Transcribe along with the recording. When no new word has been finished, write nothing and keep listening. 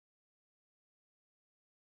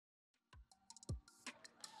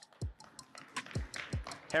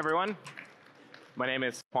Hey everyone, my name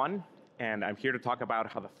is Juan, and I'm here to talk about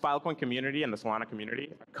how the Filecoin community and the Solana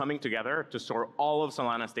community are coming together to store all of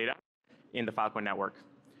Solana's data in the Filecoin network.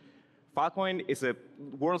 Filecoin is the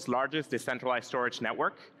world's largest decentralized storage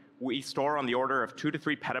network. We store on the order of 2 to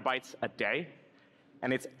 3 petabytes a day,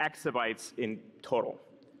 and it's exabytes in total.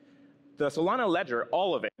 The Solana ledger,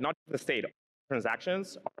 all of it, not just the state,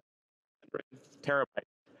 transactions are 100 terabytes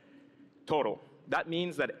total. That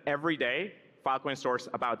means that every day, Filecoin stores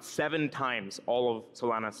about 7 times all of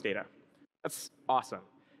Solana's data. That's awesome.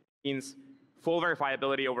 It means full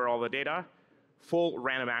verifiability over all the data, full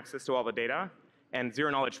random access to all the data, and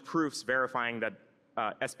zero-knowledge proofs verifying that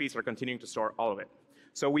SPs are continuing to store all of it.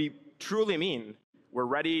 So we truly mean we're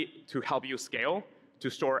ready to help you scale,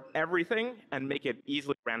 to store everything and make it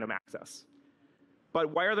easily random access.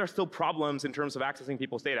 But why are there still problems in terms of accessing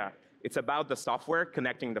people's data? It's about the software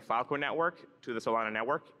connecting the Filecoin network to the Solana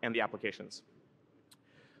network and the applications.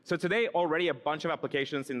 So today, already a bunch of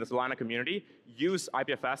applications in the Solana community use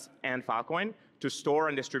IPFS and Filecoin to store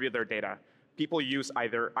and distribute their data. People use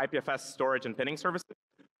either IPFS storage and pinning services,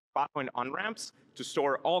 Filecoin on-ramps to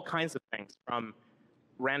store all kinds of things from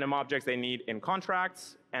random objects they need in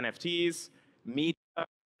contracts, NFTs, media,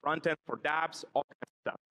 front-end for dApps, all kinds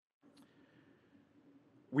of stuff.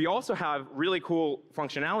 We also have really cool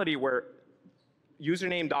functionality where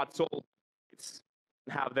username.sol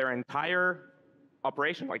have their entire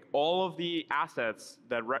operation, like all of the assets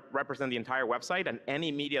that represent the entire website and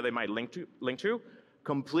any media they might link to,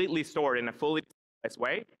 completely stored in a fully decentralized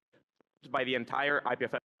way by the entire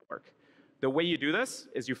IPFS network. The way you do this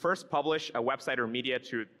is you first publish a website or media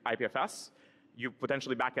to IPFS. You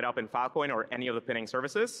potentially back it up in Filecoin or any of the pinning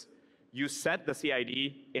services. You set the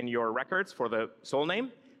CID in your records for the sol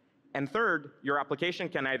name. And third, your application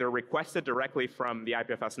can either request it directly from the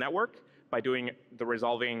IPFS network by doing the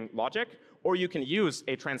resolving logic, or you can use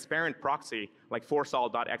a transparent proxy like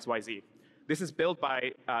forsol.xyz. This is built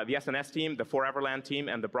by the SNS team, the Foreverland team,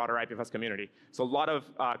 and the broader IPFS community. So a lot of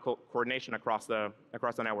coordination across the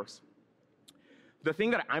networks. The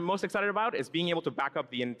thing that I'm most excited about is being able to back up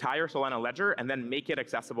the entire Solana ledger and then make it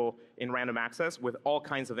accessible in random access with all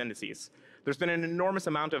kinds of indices. There's been an enormous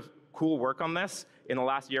amount of cool work on this in the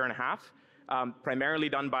last year and a half, primarily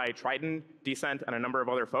done by Triton, Decent, and a number of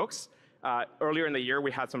other folks. Earlier in the year,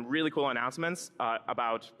 we had some really cool announcements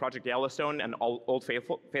about Project Yellowstone and Old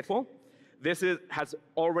Faithful. This has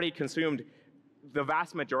already consumed the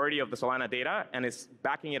vast majority of the Solana data and is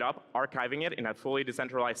backing it up, archiving it in a fully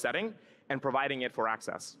decentralized setting, and providing it for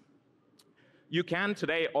access. You can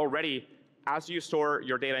today already, as you store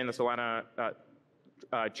your data in the Solana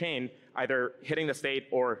chain, either hitting the state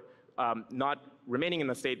or not remaining in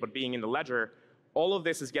the state but being in the ledger, all of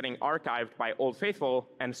this is getting archived by Old Faithful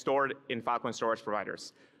and stored in Filecoin storage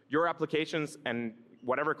providers. Your applications and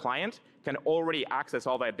whatever client can already access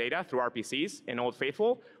all that data through RPCs in Old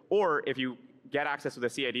Faithful, or if you get access to the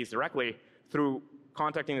CIDs directly through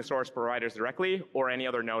contacting the storage providers directly or any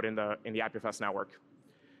other node in the IPFS network.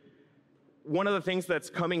 One of the things that's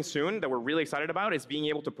coming soon that we're really excited about is being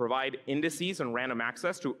able to provide indices and random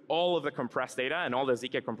access to all of the compressed data and all the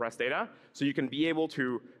ZK compressed data, so you can be able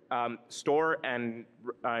to store and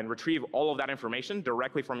retrieve all of that information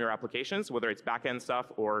directly from your applications, whether it's backend stuff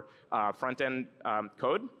or front-end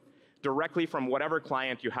code, directly from whatever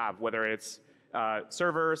client you have, whether it's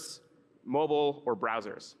servers, mobile, or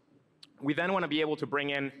browsers. We then want to be able to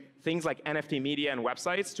bring in things like NFT media and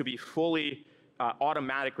websites to be fully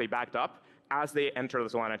automatically backed up as they enter the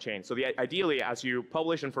Solana chain. So ideally, as you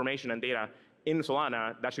publish information and data in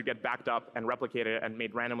Solana, that should get backed up and replicated and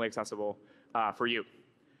made randomly accessible for you.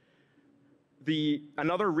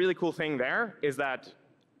 Another really cool thing there is that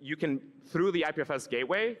you can, through the IPFS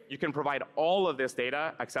gateway, you can provide all of this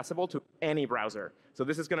data accessible to any browser. So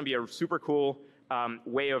this is going to be a super cool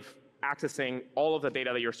way of accessing all of the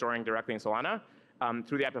data that you're storing directly in Solana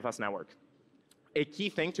through the IPFS network. A key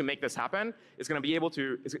thing to make this happen is going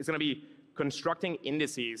to be constructing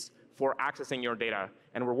indices for accessing your data,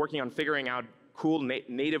 and we're working on figuring out cool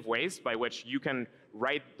native ways by which you can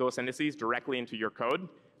write those indices directly into your code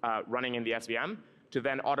running in the SVM to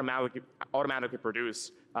then automatically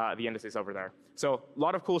produce the indices over there. So a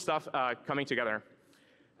lot of cool stuff coming together.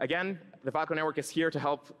 Again, the Filecoin network is here to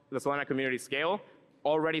help the Solana community scale,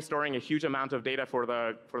 already storing a huge amount of data for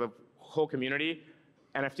the whole community,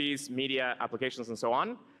 NFTs, media, applications, and so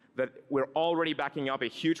on, that we're already backing up a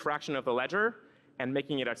huge fraction of the ledger and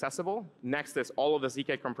making it accessible. Next is all of the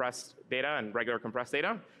ZK compressed data and regular compressed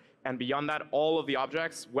data. And beyond that, all of the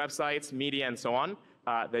objects, websites, media, and so on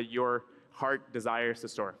that your heart desires to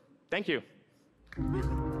store. Thank you.